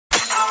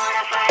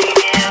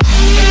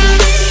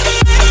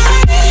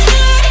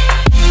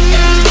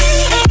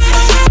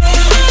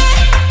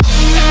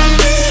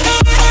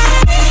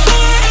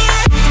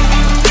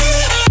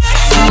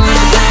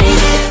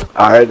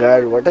Alright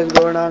guys, what is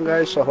going on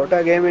guys?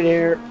 Sahota Gaming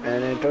here,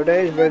 and in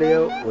today's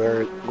video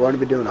we're going to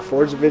be doing a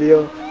Forza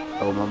video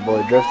of my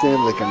boy Drifting,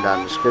 link him down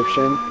in the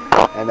description.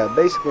 And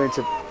basically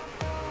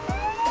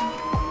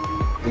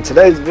in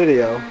today's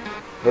video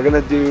we're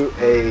gonna do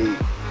a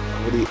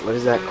what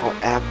is that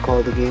app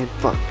called again?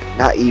 Fuck,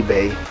 not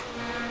eBay.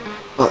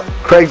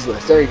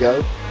 Craigslist, there you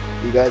go.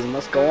 You guys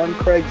must go on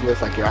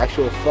Craigslist like your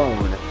actual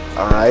phone,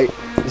 alright?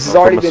 This has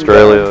already been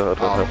Australia, done. I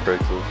don't have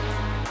Craigslist.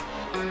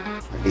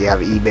 Do you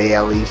have eBay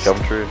at least?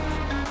 Gumtree.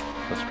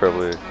 That's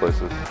probably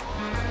places.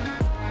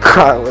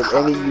 With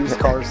any used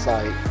car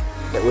site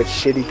with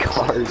shitty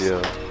cars.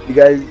 Yeah. You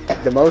guys,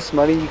 the most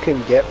money you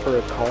can get for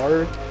a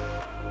car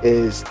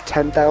is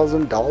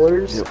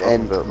 $10,000,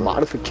 and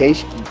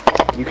modification.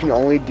 You can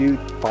only do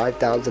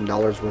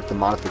 $5,000 worth of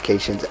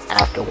modifications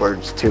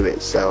afterwards to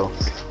it. So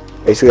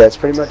basically, that's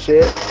pretty much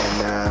it.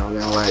 And we're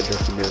gonna let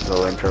Justin do his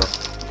little intro.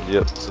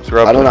 Yep.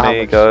 Subscribe to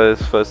me,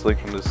 guys. First link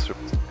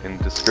in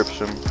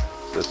description.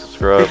 So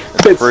subscribe.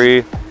 It's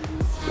free.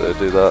 So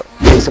do that.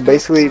 Okay, so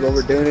basically, what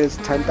we're doing is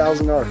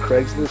 $10,000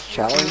 Craigslist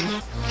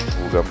challenge.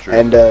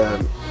 And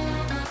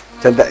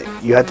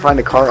you have to find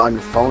a car on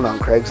your phone on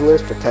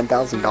Craigslist for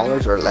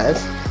 $10,000 or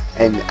less.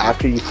 And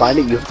after you find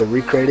it, you have to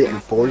recreate it in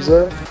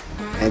Forza.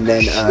 And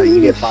then you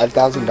get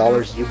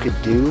 $5,000 you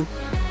could do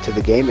to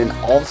the game. And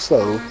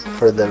also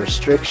for the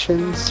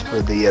restrictions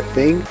for the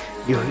thing,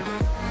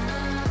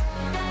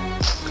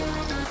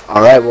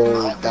 Alright,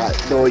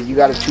 well, you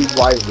gotta choose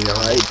wisely,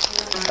 alright?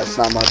 That's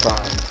not my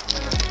problem.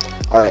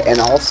 Alright, and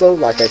also,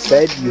 like I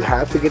said, you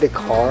have to get a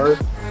car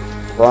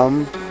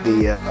from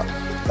the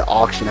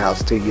auction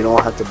house too. You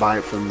don't have to buy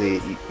it from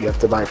you have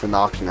to buy it from the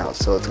auction house,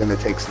 so it's gonna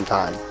take some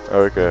time.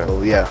 Okay.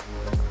 So, yeah.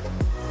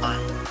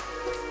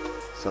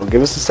 So,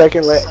 give us a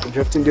second, let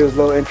Drifting do his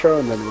little intro,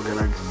 and then we're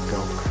gonna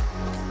go.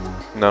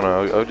 No,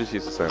 I'll just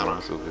use the same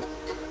one, so good.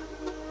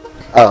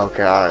 Oh,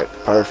 okay, alright,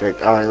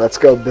 perfect. Alright, let's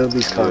go build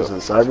these cars then.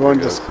 So everyone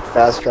just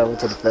fast travel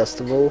to the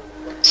festival,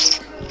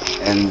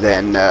 and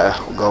then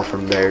we'll go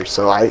from there.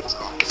 So I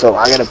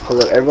gotta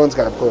pull up, everyone's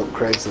gotta pull up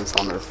Craigslist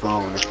on their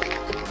phone.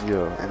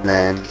 Yeah. And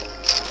then,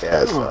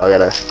 yeah, so I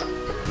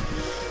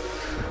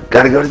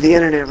gotta go to the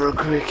internet real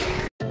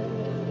quick.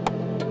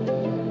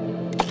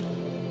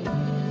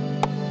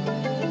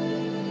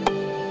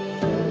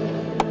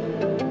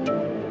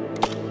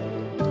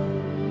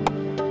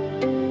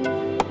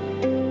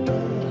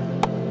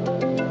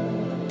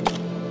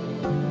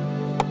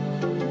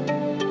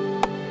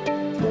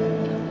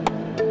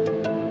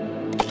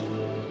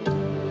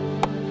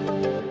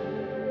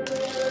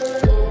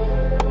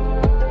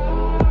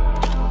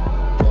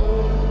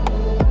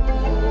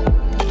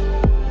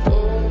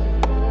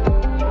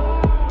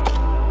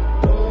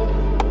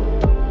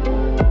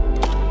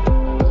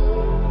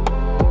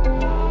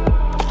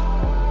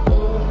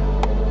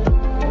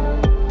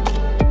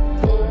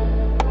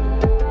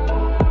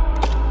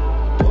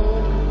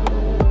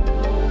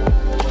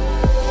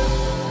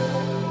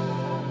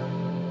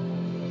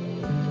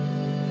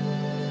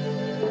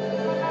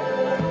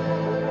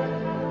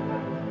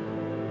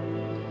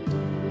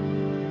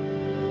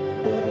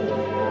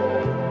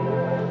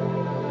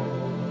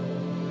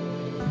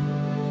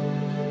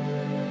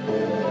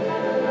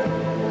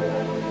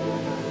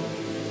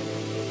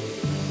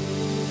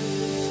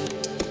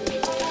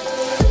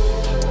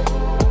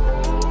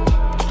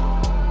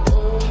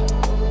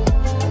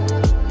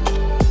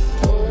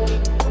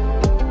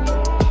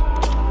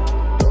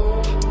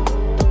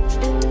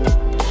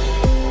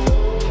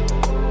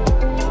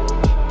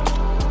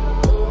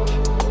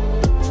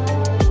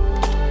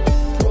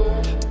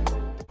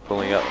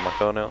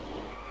 Now.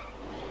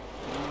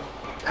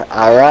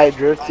 Alright,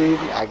 Drifty,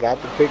 I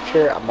got the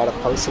picture. I'm about to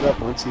post it up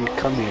once you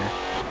come here.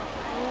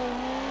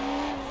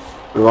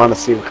 We want to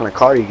see what kind of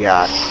car you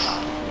got.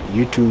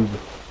 YouTube.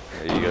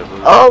 There you go.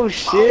 Oh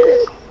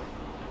shit!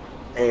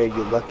 Hey,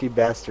 you lucky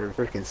bastard.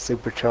 Freaking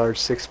supercharged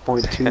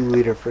 6.2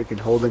 liter freaking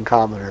Holden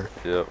Commodore.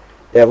 Yep.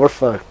 Yeah, we're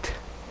fucked.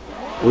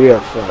 We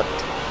are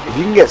fucked. If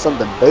you can get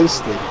something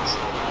boosted.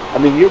 I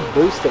mean, you're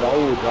boosted all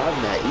the way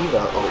driving that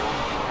Evo. Oh.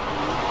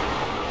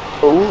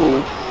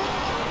 Ooh.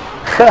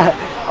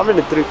 I'm in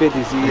a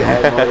 350Z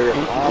head motor.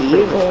 I'm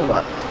pretty much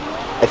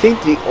fucked. I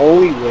think the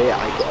only way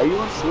are you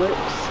on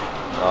slicks?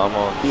 I'm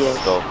on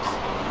stocks.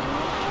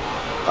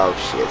 Oh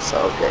shit, so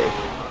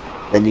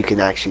okay. Then you can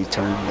actually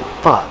turn the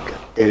fuck.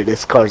 Dude,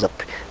 this car's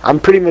I'm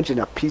pretty much in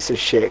a piece of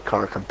shit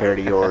car compared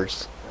to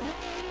yours.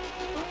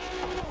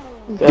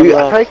 Dude,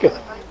 I probably could.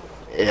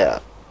 Yeah.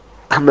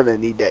 I'm gonna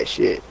need that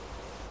shit.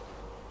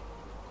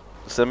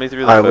 Send me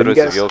through the photos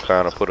of your car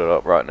and I'll put it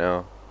up right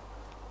now.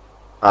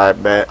 I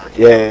bet.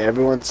 Yeah,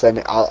 everyone send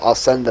it. I'll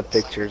send the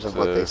pictures of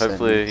what they sent.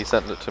 Hopefully he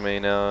sent it to me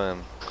now,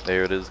 and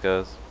there it is,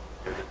 guys.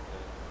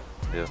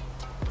 Yeah.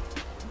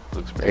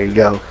 Looks pretty there you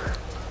go.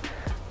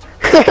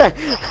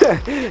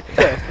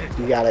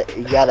 you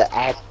gotta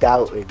act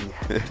out in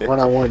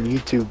one-on-one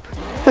YouTube.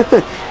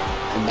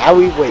 And now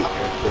we wait.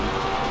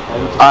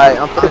 Alright,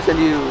 I'm gonna send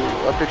you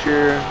a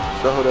picture,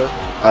 Sahota.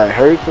 Alright,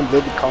 hurry from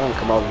Vivid Call and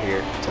come over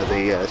here to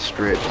the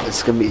strip.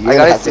 It's gonna be. I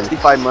got a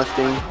 65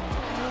 Mustang.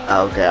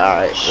 Okay,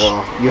 alright.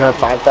 Well, you have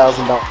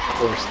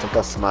 $5,000 to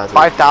customize it.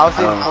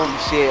 5,000? Holy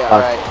shit,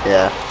 alright.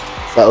 Yeah.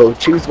 So,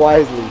 choose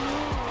wisely.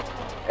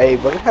 Hey,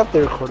 we're gonna have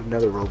to record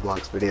another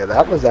Roblox video.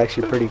 That was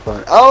actually pretty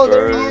fun. Oh,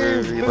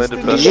 there he is!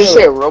 Did you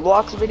say a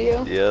Roblox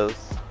video? Yes.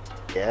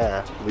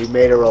 Yeah, we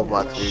made a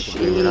Roblox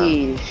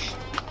video.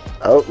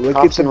 Oh, look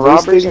Cops at the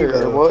robbers, boosting.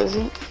 or what is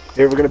it?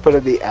 Here, we're gonna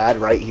put the ad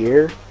right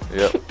here.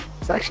 Yep.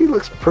 This actually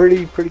looks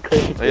pretty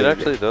crazy. It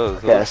actually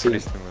does. It looks pretty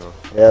similar.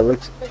 Yeah, it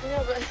looks.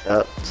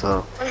 Yep.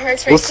 So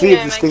we'll see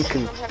if this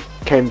thing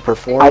can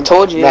perform. I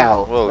told you.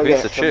 Now. Whoa,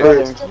 who's the chick?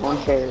 One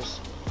cares.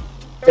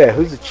 Yeah,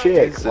 who's the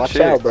chick? Who's the Watch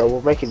chick? out, bro.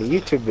 We're making a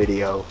YouTube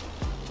video.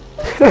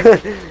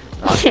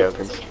 Not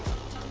joking.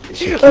 Is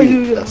she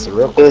cute? That's the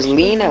real It was question.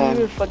 Lena.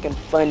 You're fucking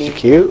funny. She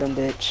cute? Dumb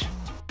bitch.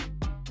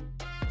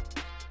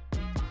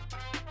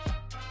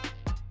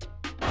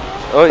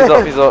 Oh,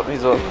 he's up.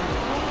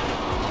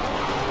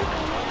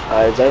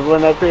 Is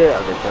everyone up here?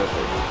 Okay,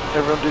 perfect.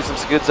 Everyone do some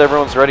skids.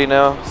 Everyone's ready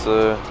now,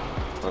 so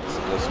let's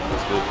do.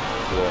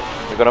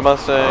 We got a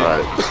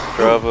Mustang,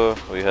 Driver,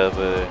 we have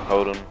a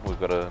Holden, we've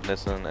got a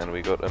Nissan, and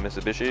we got a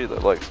Mitsubishi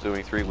that likes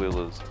doing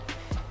 3-wheelers.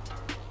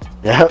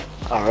 Yep.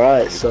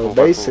 Alright, so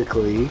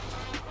basically,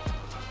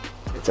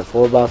 it's a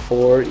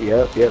 4x4.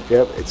 Yep.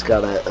 It's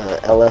got a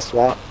LS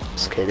swap.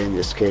 Just kidding.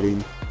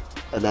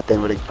 And that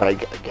thing would probably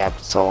gap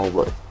us all,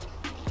 but.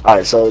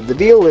 Alright, so the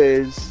deal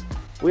is,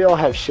 we all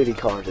have shitty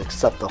cars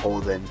except the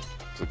Holden.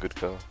 It's a good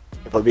car.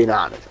 If I'm being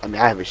honest. I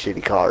mean, I have a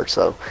shitty car,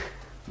 so.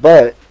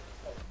 But,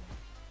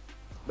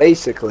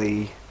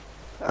 basically,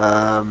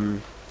 we're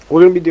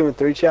going to be doing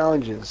 3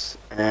 challenges.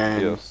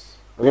 And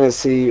we're going to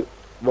see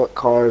what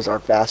cars are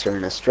faster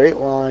in a straight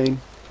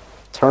line,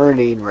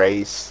 turning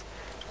race,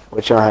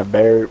 which will have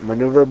better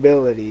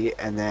maneuverability,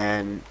 and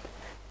then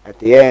at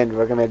the end,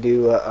 we're going to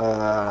do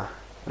a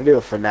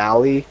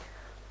finale.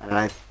 And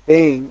I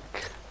think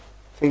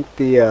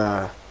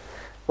we'll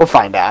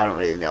find out. I don't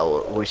really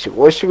know.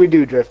 What should we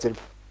do, Drifting,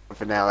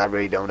 for now? I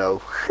really don't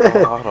know. I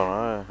don't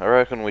know. I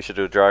reckon we should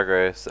do a drag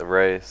race, a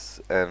race,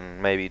 and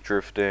maybe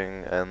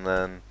drifting, and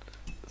then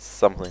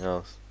something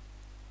else.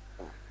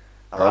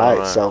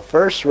 Alright, so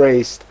first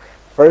race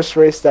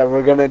that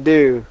we're gonna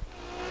do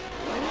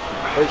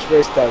is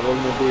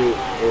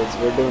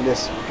we're doing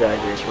this drag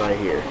race right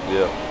here.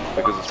 Yeah,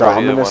 because it's so right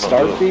I'm here. gonna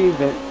start the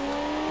event.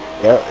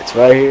 Yeah, it's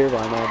right here.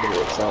 Why not do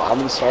it? So I'm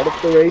gonna start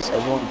up the race.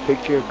 Everyone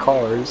pick your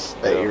cars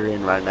that you're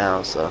in right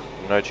now. So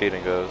no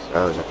cheating, guys.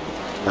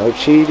 No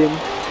cheating.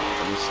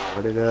 Let me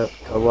start it up.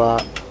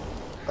 Co-op.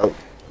 Oh,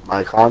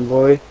 my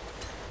convoy.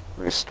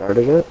 We're gonna start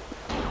it up.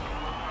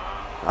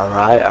 All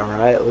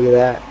right. Look at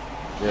that.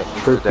 Yeah,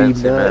 trippy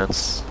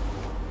nuts.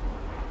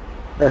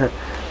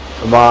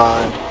 Come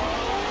on.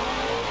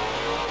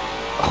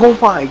 Oh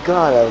my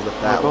God, that was a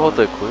fat one.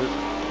 They're quick.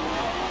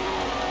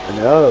 I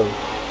know.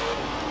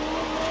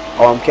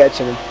 Oh, I'm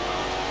catching him.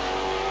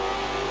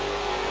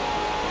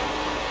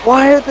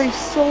 Why are they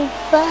so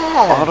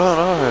fast? I don't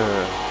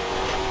know.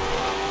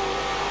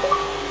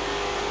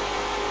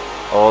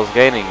 Oh, I was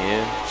gaining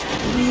you.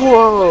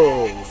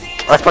 Whoa.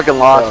 I fucking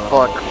lost.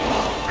 Fuck.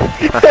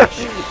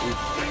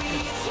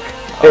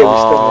 Hey, we're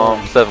still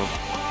 7.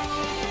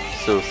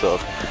 Still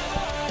suck.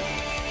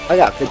 I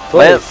got 5th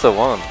place. Lancer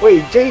won.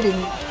 Wait, Jaden,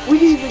 we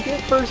didn't even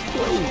get 1st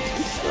place.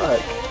 You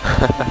suck.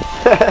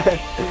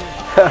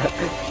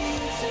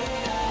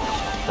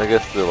 I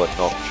guess they're like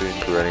not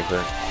tuned or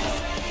anything.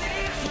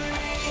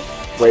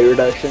 Weight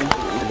reduction?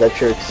 Is that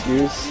your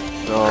excuse?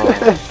 No.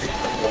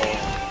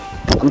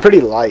 I'm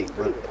pretty light,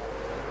 but...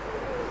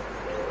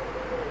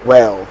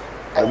 Well,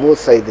 I will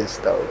say this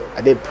though.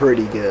 I did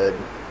pretty good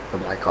for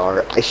my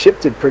car. I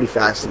shifted pretty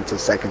fast into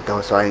 2nd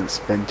though, so I didn't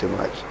spin too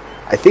much.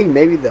 I think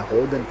maybe the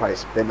Holden probably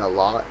spin a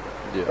lot.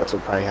 Yeah. That's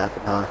what probably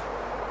happened, huh?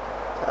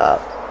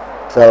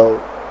 So,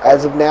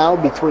 as of now,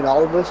 between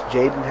all of us,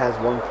 Jaden has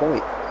 1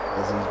 point.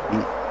 As he's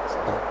beat.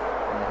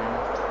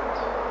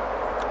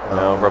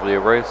 No, probably a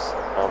race.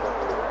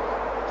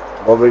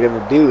 What we're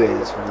gonna do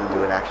is we're gonna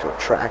do an actual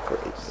track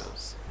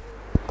race.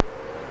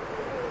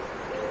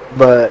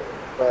 But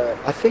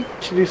I think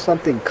we should do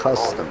something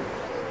custom.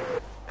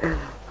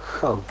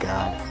 Oh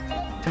God,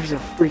 there's a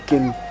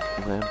freaking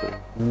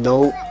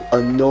null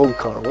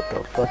car. What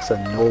the fuck's a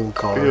null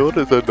car? Yeah, what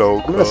is a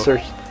null car? I'm gonna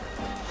search.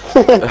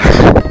 I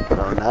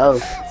don't know.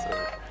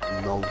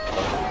 Null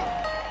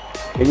car.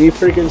 Can you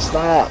freaking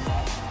stop?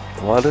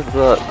 Why does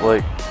that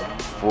like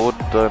Ford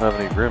don't have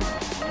any rims?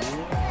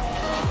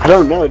 I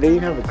don't know. It didn't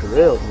even have a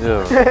grill.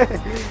 Yeah.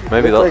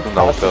 Maybe that's like the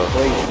null car.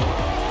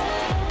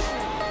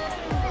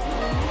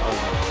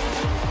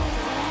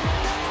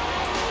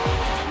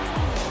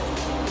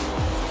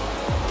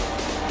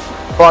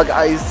 Fuck,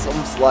 guys,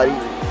 I'm sliding.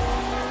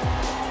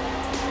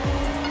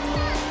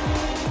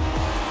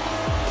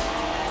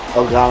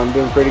 Oh God, I'm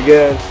doing pretty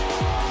good.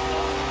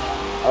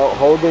 Oh,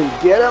 Holden,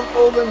 get him,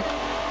 Holden.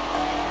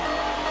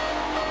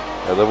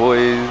 Yeah, the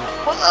boys.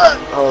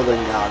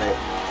 Holden got it.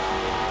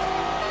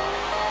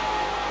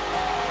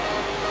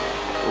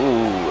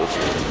 Ooh, that's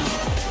good.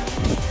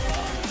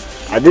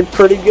 I did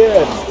pretty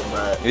good,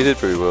 but You did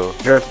pretty well.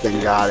 Drifting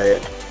got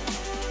it.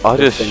 I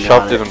just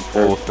shoved it in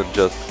fourth and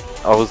just...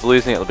 I was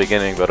losing at the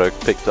beginning, but I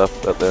picked up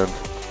at the end.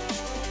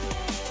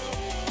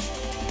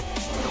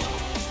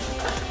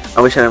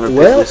 I wish I never picked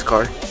this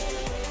car.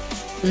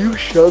 You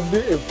shoved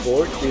it in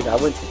fourth? Dude, I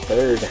went to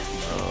third.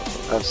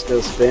 I was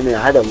still spinning. I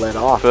had to let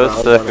off.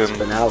 First, bro. I was second,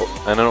 spin out.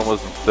 and then it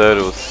was in third,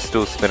 it was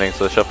still spinning,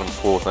 so I shoved in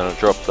fourth, and it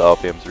dropped the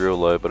RPMs real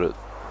low, but it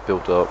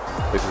built up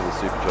because of the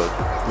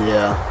supercharger.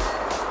 Yeah.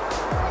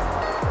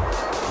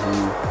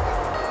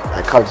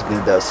 That car's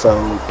good though. So,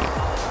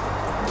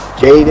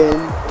 Jaden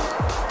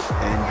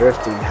and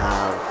Drifting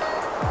have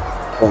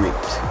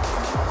points.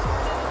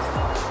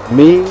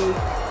 Me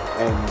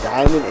and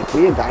Diamond, if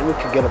we and Diamond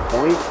could get a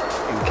point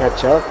and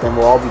catch up, then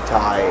we'll all be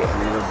tied,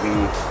 and it'll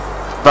be.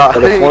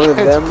 But if one of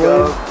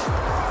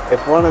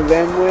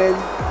them win,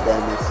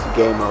 then it's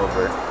game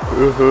over.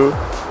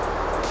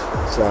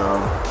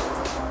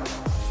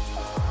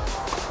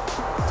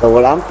 So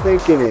what I'm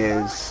thinking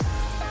is,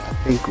 I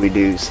think we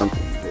do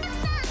something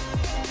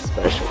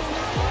special.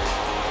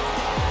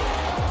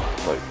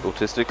 Like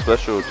autistic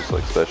special or just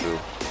like special?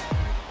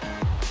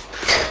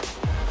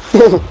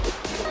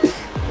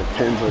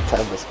 Depends what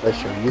type of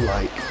special you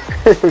like.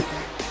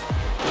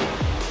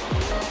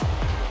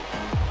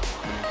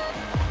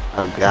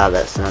 Oh god,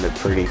 that sounded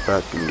pretty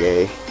fucking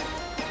gay.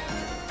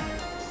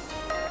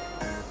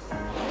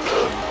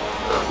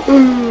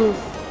 Good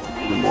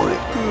morning.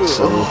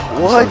 So,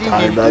 why do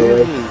you by the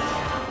way.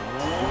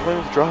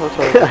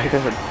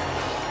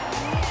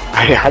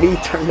 How do you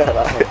turn that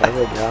off? I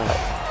forgot.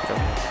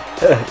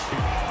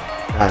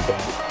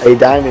 Hey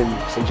Diamond,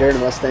 since you're in a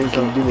Mustang,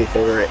 can you do me a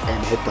favor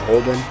and hit the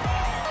hold in?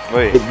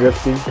 Wait. Hit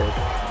drifting.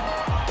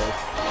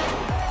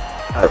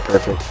 Alright,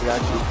 perfect.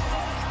 Got you.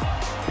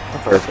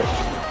 Perfect.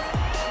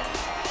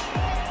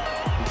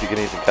 You can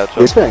even catch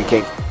You up. spin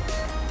king.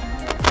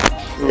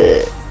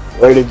 Yeah.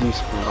 Where did you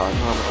spin? I'm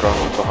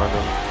behind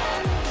him.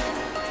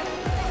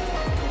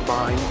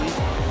 Behind me?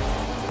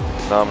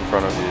 No, I'm in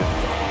front of you.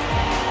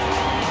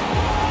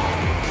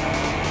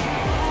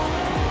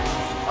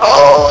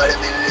 Oh, I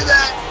didn't mean to do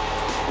that.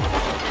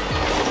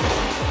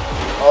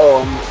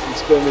 Oh, I'm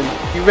spinning.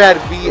 You had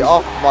me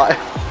off my...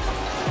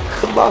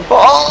 My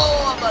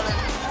fault.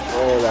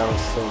 Oh, that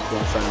was so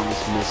close. I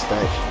almost missed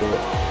that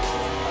shit.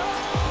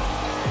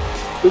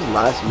 Who's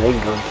last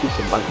mango? Keeps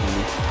inviting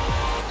me.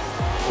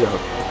 Yo,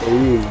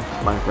 hey,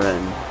 my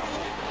friend.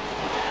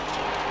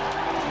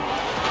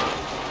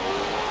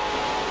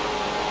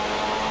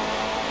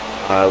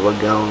 Alright, we're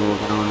going.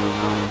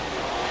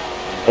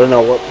 I don't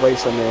know what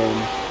place I'm in.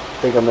 I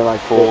think I'm in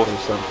like fourth or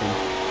something.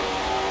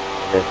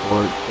 Okay,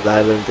 fourth. Cause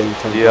I have everything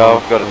turned Yeah,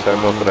 off. I've got it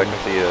turned off, but I can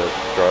see your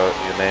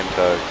name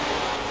tag.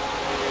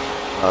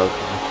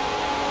 Okay.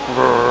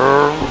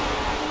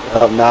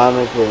 Now I'm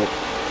at it.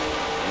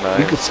 Nice.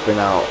 You could spin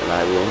out and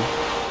I win.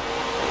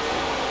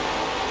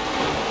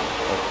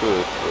 I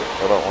could, but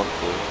I don't want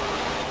to.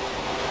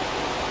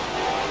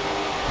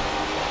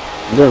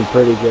 I'm doing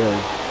pretty good.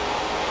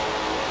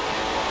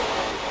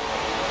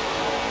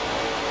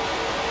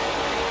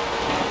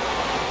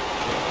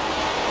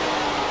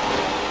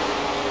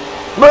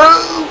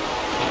 Move!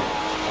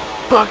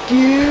 Fuck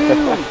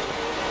you!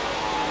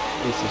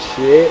 Piece of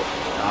shit.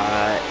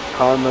 Alright,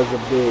 karma's a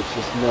bitch,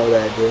 just know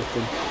that,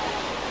 Drifting.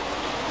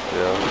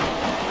 Yeah.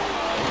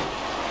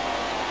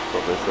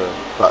 That's what they say.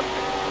 Fuck.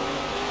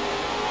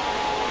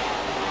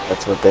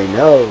 That's what they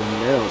know, and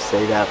they don't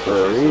say that for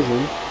a reason.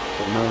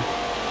 You know.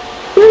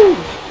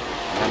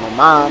 And my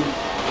mom.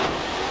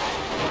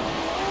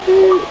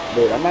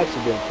 Dude, I'm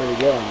actually doing pretty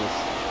good on this.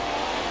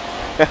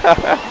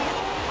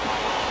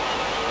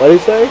 What did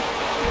he say?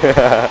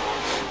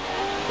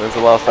 When's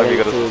the last time you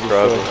got a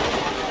subscriber?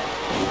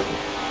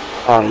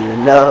 I don't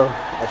even know.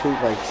 I think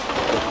like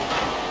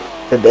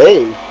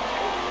today.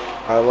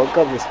 I woke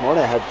up this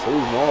morning, I had 2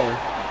 more.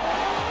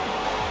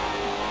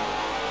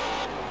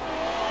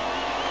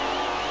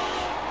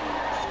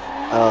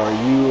 Oh,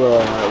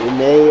 you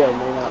may or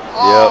may not.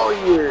 Oh,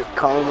 your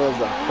karma's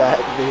a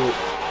fat bitch.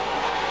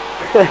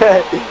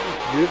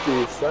 Goofy,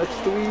 it sucks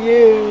to be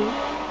you.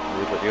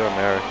 You're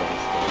American,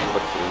 so it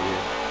sucks to be you.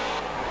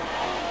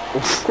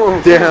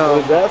 Damn.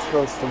 What is that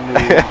supposed to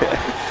mean?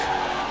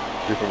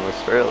 You're from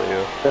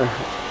Australia.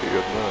 You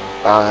good man.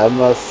 That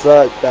must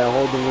suck, that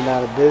holding it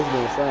out of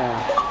business, huh?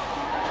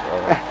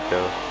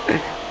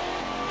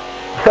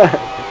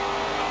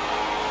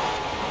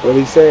 What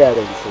did he say? I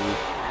didn't see.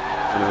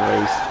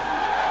 Anyways.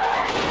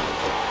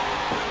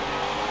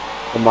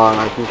 Come on,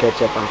 I can catch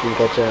up, No,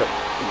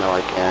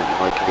 I can't.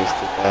 No, I can't. He's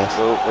too fast.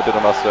 Oh, we did a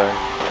Mustang.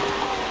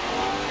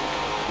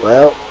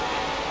 Well,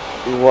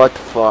 What the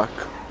fuck?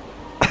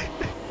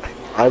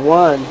 I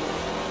won.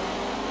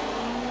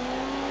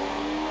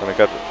 When I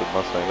got the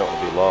Mustang, that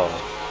would be lava.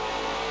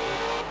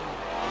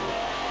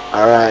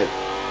 Alright,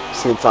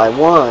 since I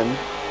won,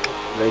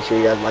 make sure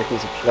you guys like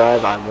and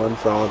subscribe. I won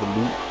for all the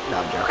meat.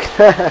 No, I'm joking.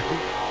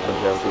 I'm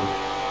joking.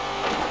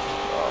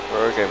 Oh,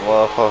 bro, game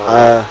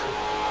lava.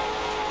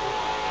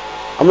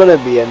 I'm gonna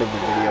be ending the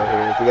video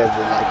here. If you guys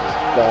didn't like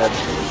and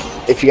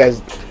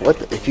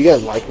subscribe, if you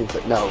guys like and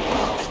no,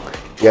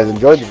 you guys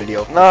enjoyed the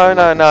video. No.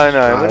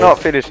 We're not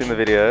finishing the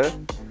video.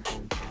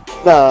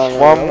 No.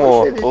 One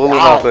more. All or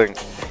nothing.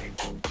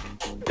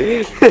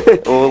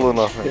 All or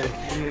nothing.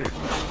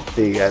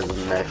 See you guys in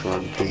the next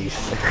one. Peace.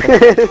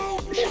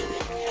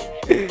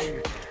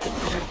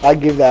 I'll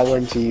give that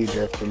one to you,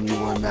 Justin. You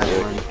won that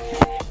one.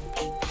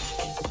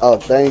 Oh,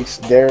 thanks,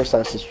 Darius.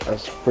 I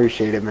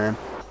appreciate it, man.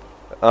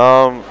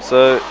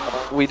 So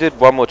we did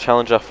one more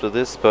challenge after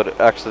this, but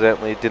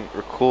accidentally didn't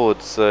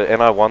record. So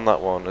and I won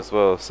that one as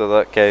well. So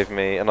that gave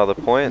me another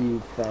point.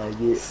 You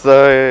faggot.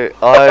 So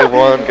I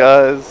won,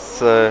 guys.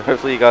 So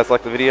hopefully you guys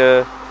like the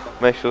video.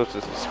 Make sure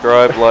to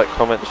subscribe, like,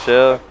 comment,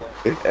 share,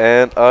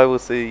 and I will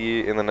see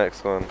you in the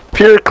next one.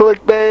 Pure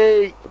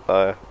clickbait.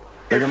 Bye.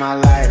 Look at my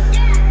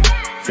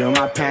life, feel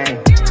my pain.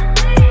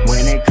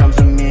 When it comes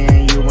to me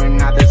and you, we're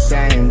not the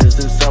same. This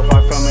is so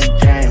far from a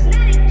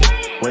game.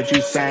 What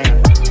you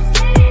saying?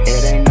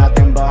 It ain't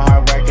nothing but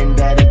hard work and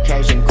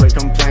dedication. Quit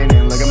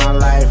complaining. Look at my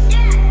life,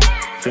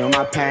 feel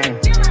my pain.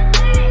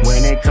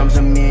 When it comes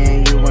to me